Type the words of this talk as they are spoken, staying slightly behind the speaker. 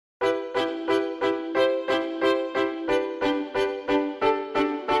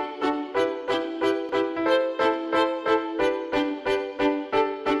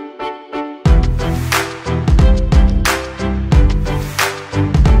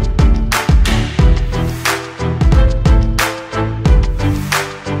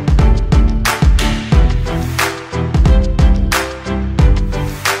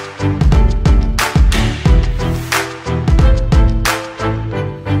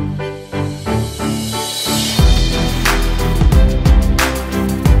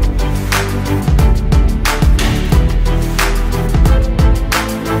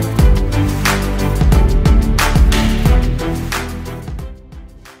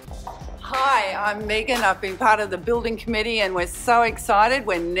Hi, I'm Megan. I've been part of the building committee and we're so excited.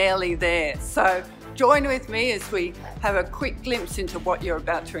 We're nearly there. So join with me as we have a quick glimpse into what you're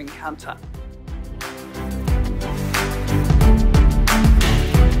about to encounter.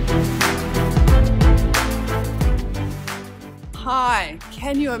 Hi,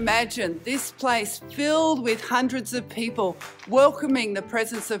 can you imagine this place filled with hundreds of people welcoming the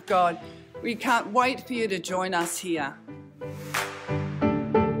presence of God? We can't wait for you to join us here.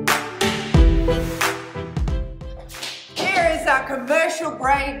 Here is our commercial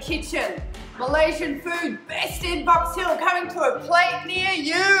grade kitchen. Malaysian food, best in Box Hill, coming to a plate near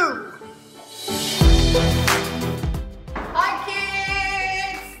you. Hi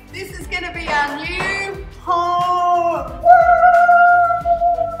kids, this is going to be our new home. Woo!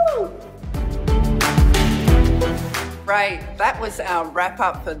 Great, that was our wrap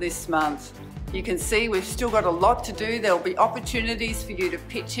up for this month. You can see we've still got a lot to do. There'll be opportunities for you to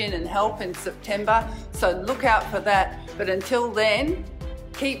pitch in and help in September, so look out for that. But until then,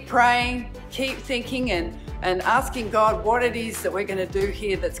 keep praying, keep thinking and asking God what it is that we're going to do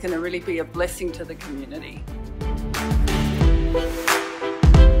here that's going to really be a blessing to the community.